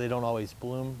 Because they don't always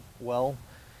bloom well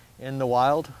in the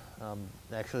wild.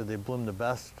 Actually, they bloom the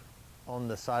best on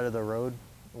the side of the road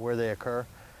where they occur,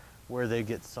 where they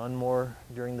get sun more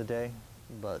during the day.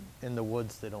 But in the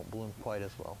woods, they don't bloom quite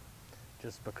as well.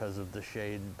 Just because of the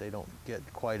shade, they don't get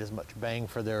quite as much bang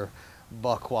for their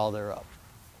buck while they're up.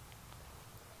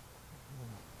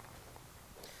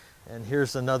 And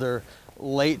here's another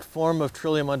late form of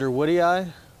Trillium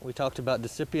underwoodii. We talked about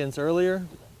decipiens earlier,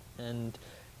 and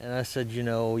I said, you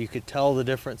know, you could tell the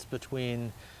difference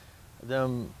between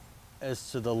them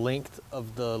as to the length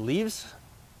of the leaves.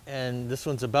 And this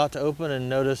one's about to open, and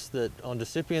notice that on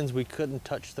decipiens we couldn't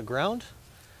touch the ground,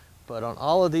 but on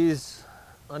all of these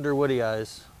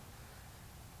underwoodii,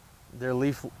 the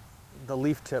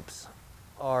leaf tips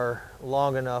are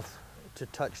long enough to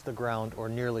touch the ground, or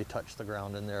nearly touch the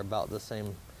ground, and they're about the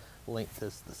same length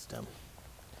as the stem.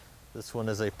 This one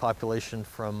is a population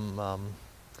from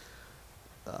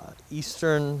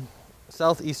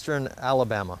southeastern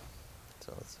Alabama,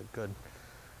 so it's a good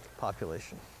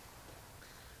population.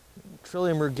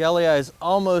 Trillium rugelii is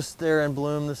almost there in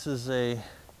bloom. This is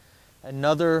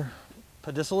another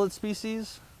pedicellate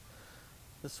species.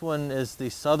 This one is the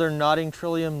southern nodding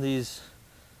trillium. These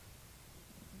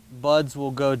buds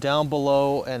will go down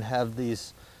below and have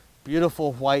these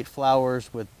beautiful white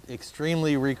flowers with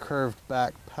extremely recurved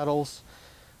back petals,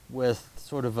 with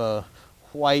sort of a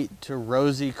white to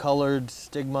rosy colored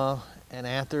stigma and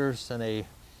anthers, and a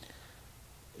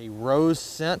rose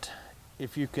scent,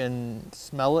 if you can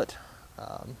smell it.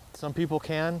 Some people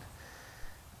can.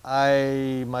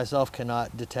 I myself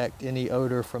cannot detect any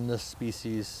odor from this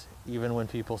species, even when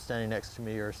people standing next to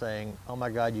me are saying, "Oh my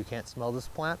God, you can't smell this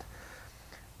plant."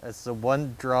 That's the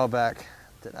one drawback,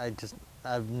 that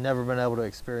I've never been able to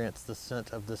experience the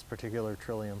scent of this particular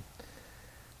Trillium.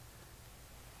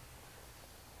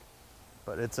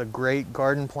 But it's a great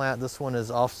garden plant. This one is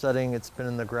offsetting. It's been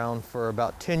in the ground for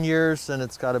about 10 years, and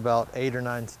it's got about 8 or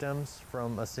 9 stems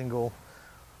from a single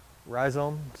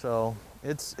rhizome. So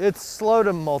it's slow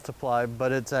to multiply,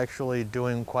 but it's actually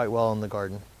doing quite well in the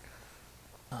garden.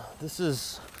 This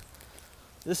is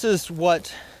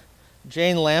what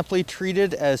Jane Lampley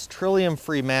treated as Trillium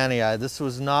freemanii. This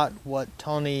was not what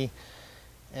Tony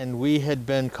and we had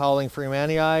been calling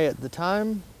freemanii at the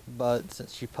time, but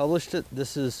since she published it,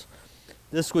 this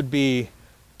would be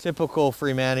typical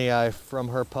freemanii from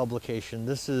her publication.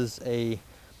 This is a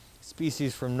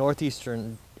species from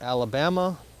northeastern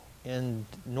Alabama and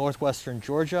northwestern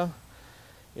Georgia.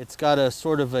 It's got a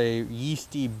sort of a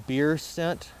yeasty beer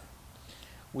scent.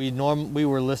 We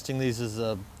were listing these as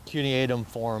a cuneatum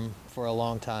form for a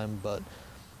long time, but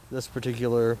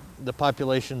the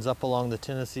population's up along the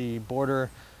Tennessee border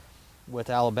with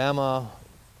Alabama,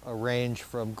 a range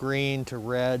from green to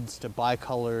reds to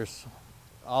bicolors,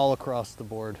 all across the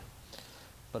board,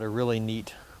 but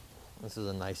this is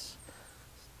a nice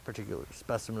particular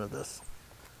specimen of this.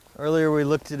 Earlier we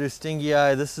looked at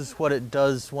Ustingii. This is what it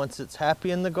does once it's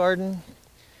happy in the garden.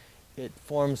 It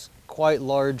forms quite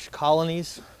large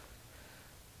colonies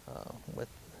with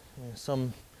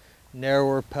some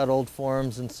narrower petaled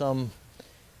forms and some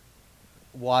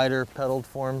wider petaled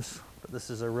forms, but this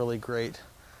is a really great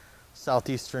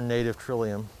southeastern native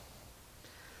Trillium.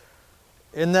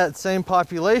 In that same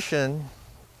population,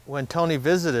 when Tony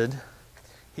visited,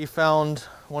 he found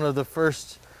one of the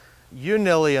first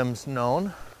uniliums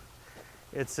known.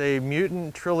 It's a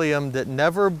mutant Trillium that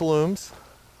never blooms,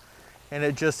 and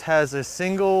it just has a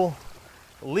single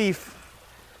leaf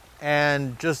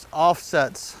and just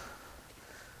offsets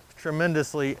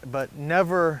tremendously, but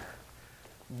never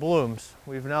blooms.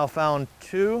 We've now found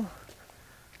 2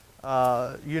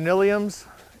 uniliums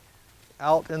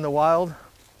out in the wild.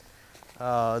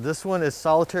 This one is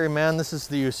solitary man. This is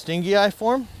the Ustingii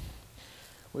form.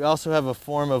 We also have a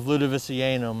form of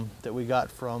ludovicianum that we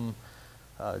got from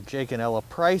Jake and Ella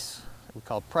Price, we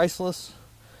call priceless.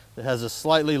 It has a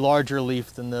slightly larger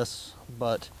leaf than this,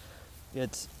 but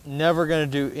it's never going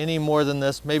to do any more than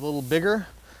this, maybe a little bigger.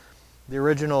 The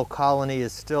original colony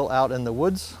is still out in the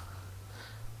woods.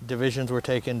 Divisions were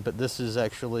taken, but this is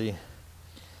actually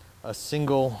a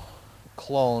single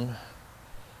clone,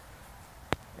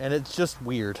 and it's just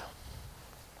weird.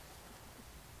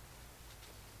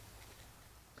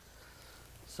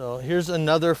 So here's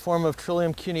another form of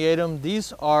Trillium cuneatum.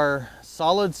 These are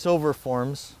solid silver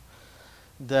forms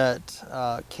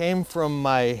that came from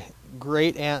my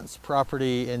great aunt's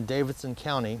property in Davidson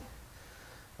County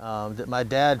that my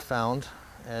dad found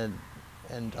and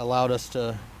allowed us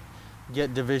to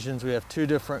get divisions. We have 2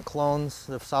 different clones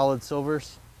of solid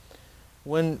silvers.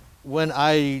 When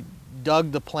I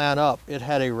dug the plant up, it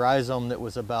had a rhizome that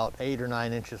was about 8 or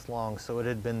 9 inches long, so it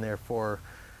had been there for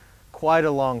quite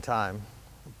a long time.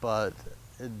 But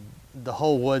the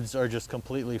whole woods are just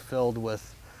completely filled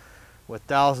with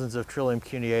thousands of Trillium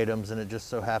cuneatums, and it just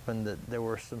so happened that there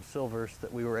were some silvers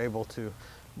that we were able to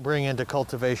bring into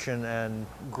cultivation and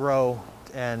grow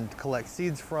and collect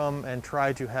seeds from, and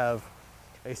try to have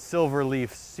a silver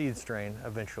leaf seed strain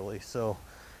eventually. So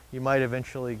you might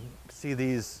eventually see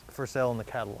these for sale in the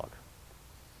catalog.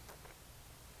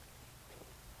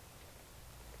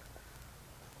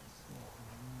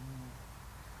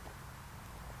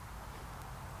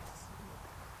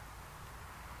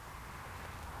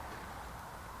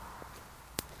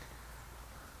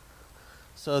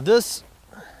 So this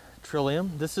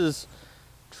Trillium, this is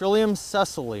Trillium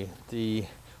sessile,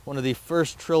 one of the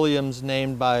first Trilliums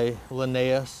named by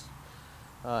Linnaeus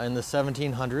in the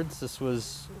 1700s. This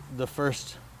was the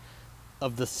first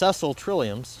of the sessile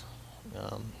Trilliums.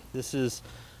 This is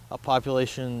a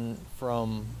population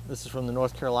this is from the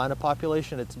North Carolina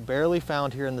population. It's barely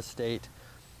found here in the state,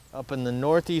 up in the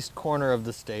northeast corner of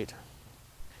the state,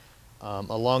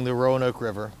 along the Roanoke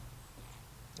River.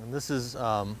 And this is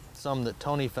some that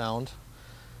Tony found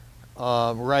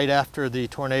right after the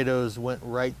tornadoes went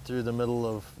right through the middle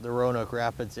of the Roanoke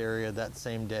Rapids area that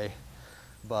same day.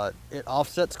 But it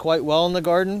offsets quite well in the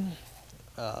garden.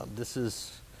 This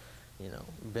is,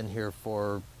 been here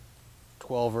for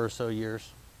 12 or so years.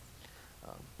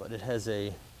 But it has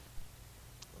a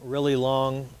really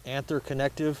long anther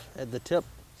connective at the tip,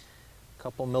 a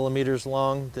couple millimeters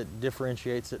long, that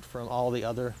differentiates it from all the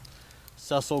other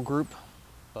sessile group.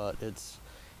 But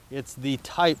it's the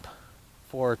type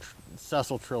for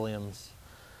sessile Trilliums,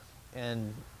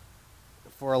 and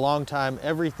for a long time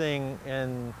everything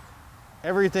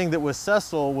that was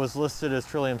sessile was listed as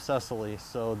Trillium sessile.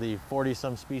 So the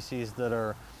 40-some species that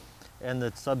are in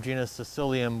the subgenus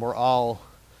Sicilium were all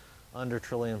under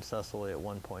Trillium sessile at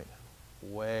one point,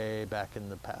 way back in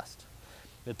the past.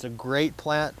 It's a great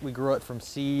plant. We grew it from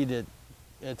seed.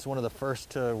 It's one of the first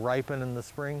to ripen in the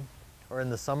spring or in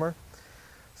the summer.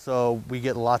 So we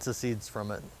get lots of seeds from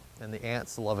it, and the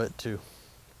ants love it too.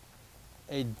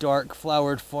 A dark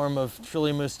flowered form of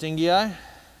Trillium Ustingii,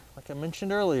 like I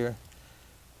mentioned earlier.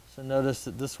 So notice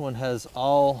that this one has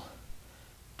all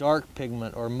dark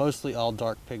pigment, or mostly all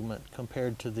dark pigment,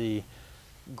 compared to the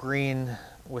green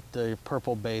with the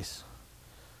purple base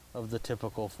of the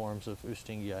typical forms of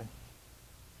Ustingii.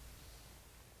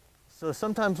 So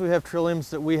sometimes we have Trilliums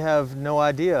that we have no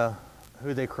idea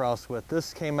who they cross with.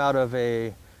 This came out of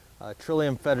a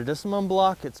Trillium fetidissimum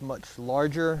block. It's much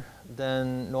larger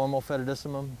than normal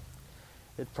fetidissimum.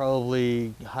 It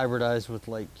probably hybridized with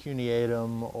like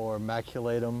cuneatum or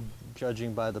maculatum,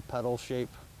 judging by the petal shape.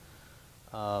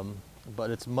 But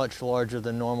it's much larger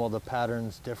than normal. The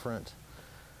pattern's different.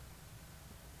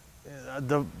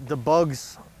 The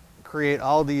bugs create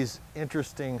all these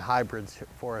interesting hybrids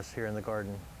for us here in the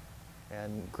garden.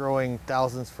 And growing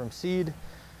thousands from seed,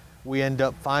 we end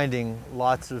up finding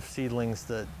lots of seedlings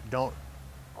that don't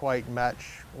quite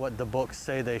match what the books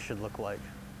say they should look like.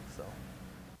 So,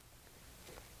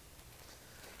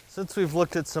 since we've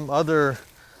looked at some other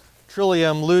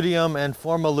Trillium, luteum, and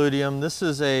formaluteum, this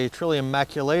is a Trillium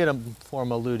maculatum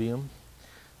formaluteum.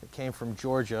 It came from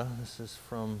Georgia. This is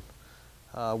from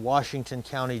Washington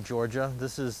County, Georgia.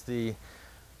 This is the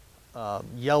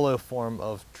yellow form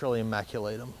of Trillium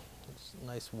maculatum. It's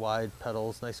nice wide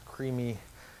petals, nice creamy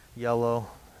yellow,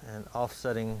 and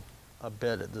offsetting a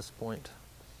bit at this point.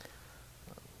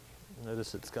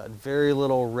 Notice it's got very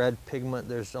little red pigment.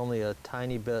 There's only a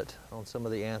tiny bit on some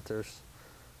of the anthers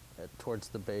towards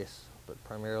the base, but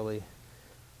primarily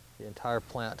the entire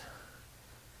plant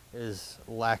is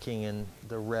lacking in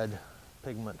the red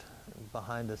pigment.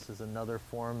 Behind us is another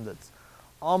form that's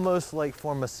almost like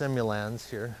Forma simulans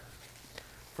here,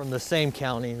 from the same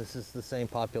county. This is the same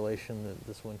population that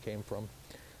this one came from.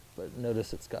 But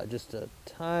notice it's got just a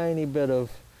tiny bit of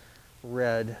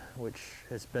red, which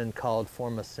has been called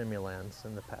Forma simulans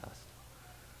in the past.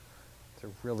 It's a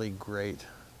really great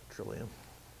Trillium.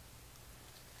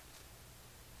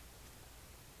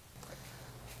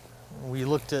 We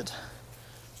looked at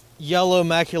yellow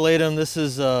maculatum. This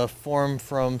is a form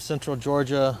from central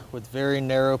Georgia with very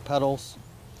narrow petals.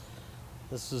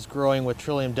 This is growing with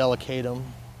Trillium delicatum.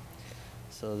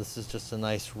 So this is just a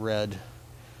nice red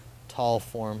tall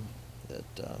form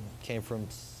that came from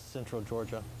central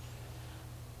Georgia.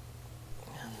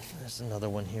 And there's another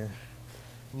one here.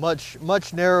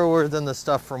 Much narrower than the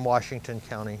stuff from Washington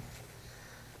County.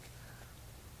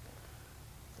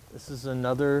 This is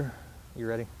another You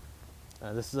ready?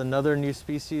 This is another new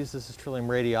species. This is Trillium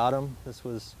radiatum. This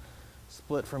was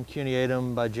split from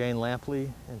cuneatum by Jane Lampley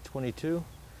in 22.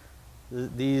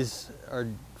 These are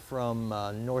from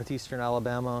northeastern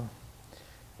Alabama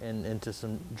and into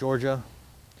some Georgia.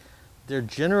 They're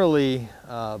generally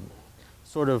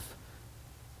sort of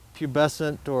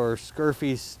pubescent or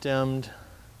scurfy stemmed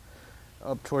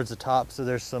up towards the top, so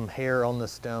there's some hair on the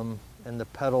stem, and the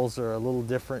petals are a little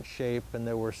different shape, and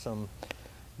there were some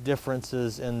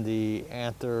differences in the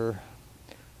anther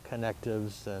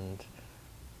connectives and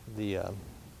the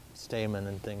stamen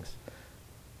and things.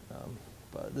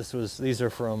 But these are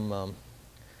from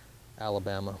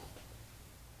Alabama.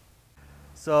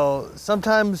 So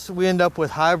sometimes we end up with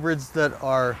hybrids that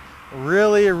are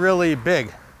really, really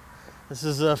big. This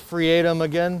is a Phreatum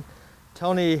again.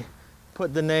 Tony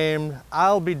put the name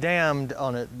 "I'll be damned"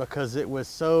 on it because it was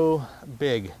so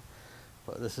big.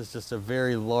 But this is just a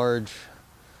very large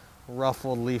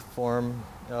ruffled leaf form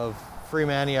of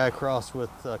Freemanii crossed with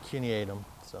cuneatum.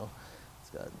 So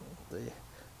it's got the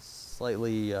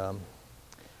slightly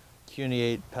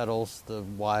cuneate petals, the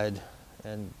wide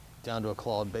and down to a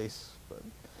clawed base. But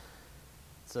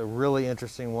it's a really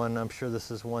interesting one. I'm sure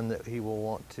this is one that he will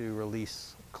want to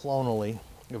release clonally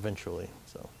eventually.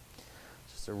 So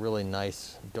just a really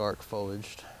nice dark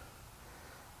foliaged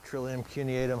Trillium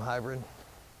cuneatum hybrid.